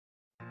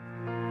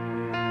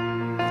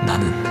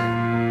나는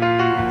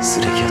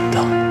쓰레기였다.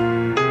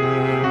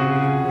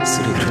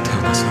 쓰레기로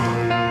태어나서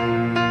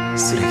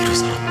쓰레기로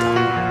살았다.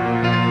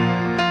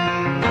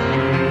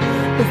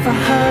 If I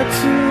had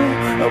to,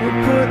 I would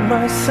put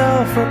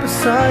myself right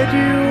beside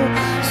you.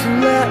 So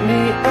let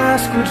me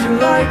ask, would you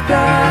like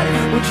that?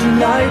 Would you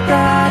like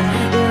that?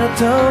 And I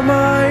don't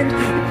mind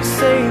if you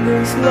say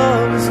this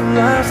love is the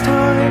last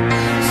time.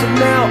 So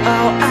now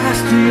I'll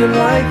ask, do you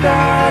like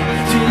that?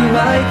 Do you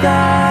like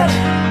that?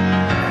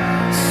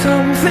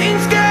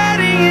 Something's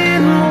getting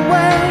in the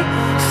way,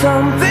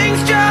 something's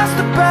just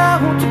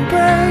about to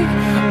break.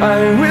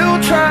 I will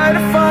try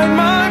to find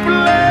my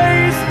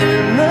place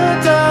in the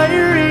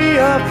diary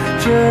of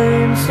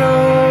Jane. So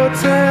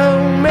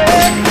tell me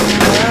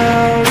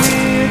how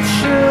it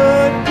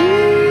should be.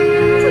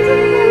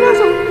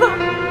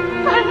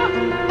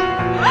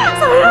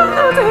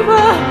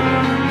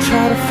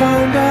 Try to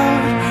find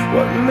out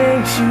what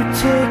makes you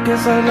tick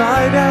as I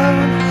lie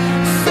down,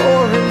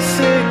 sore and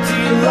sick. Do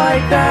you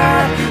like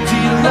that? Do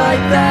you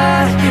like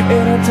that?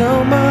 And I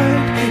don't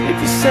mind if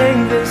you say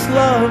this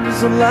love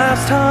is the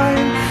last time.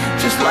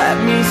 Just let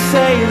me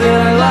say that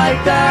I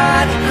like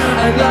that.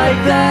 I like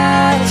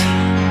that.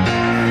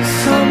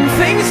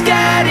 Something's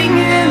getting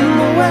in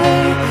the way,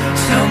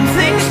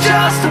 something's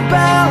just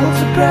about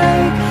to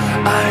break.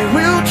 I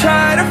will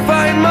try to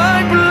find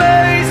my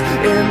place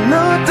in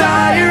the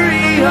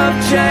diary of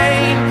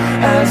Jane.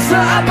 As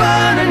I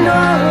burn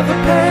another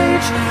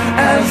page,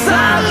 as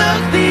I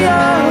look the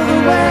other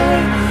way,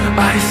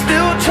 I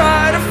still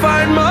try to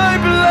find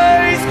my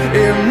place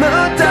in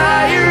the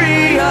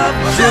diary of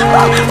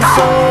Jane.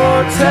 So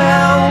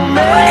tell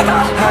me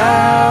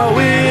how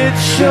it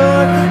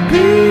should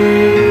be.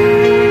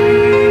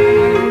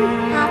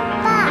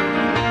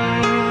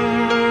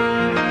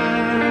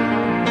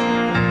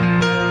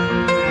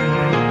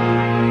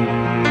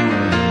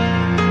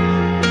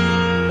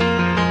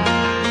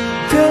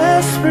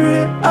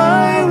 Desperate,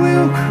 I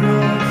will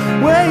crawl,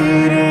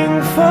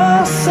 waiting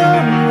for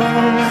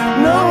someone.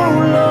 No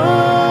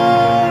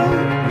love,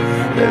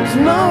 there's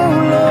no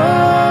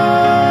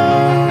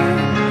love.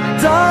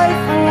 Die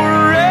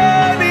for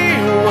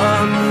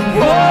anyone,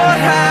 what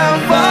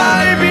have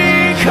I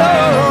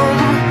become?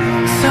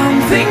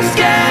 Something's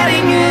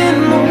getting in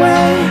the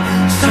way,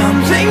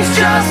 something's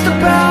just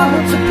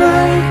about to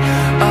break.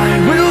 I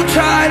will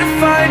try to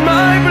find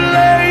my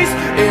place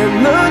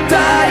in the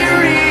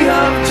diary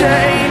of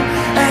Jane.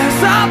 As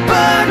I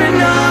burn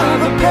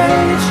another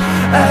page,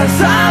 as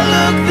I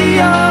look the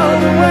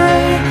other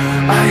way,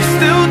 I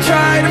still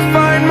try to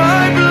find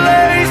my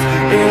place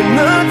in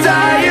the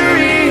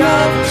diary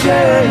of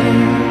Jane.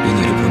 이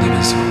일을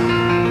보내면서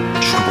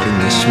죽어버린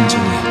내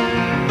심정이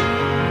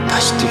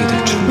다시 뛰게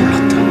될 줄 몰랐다.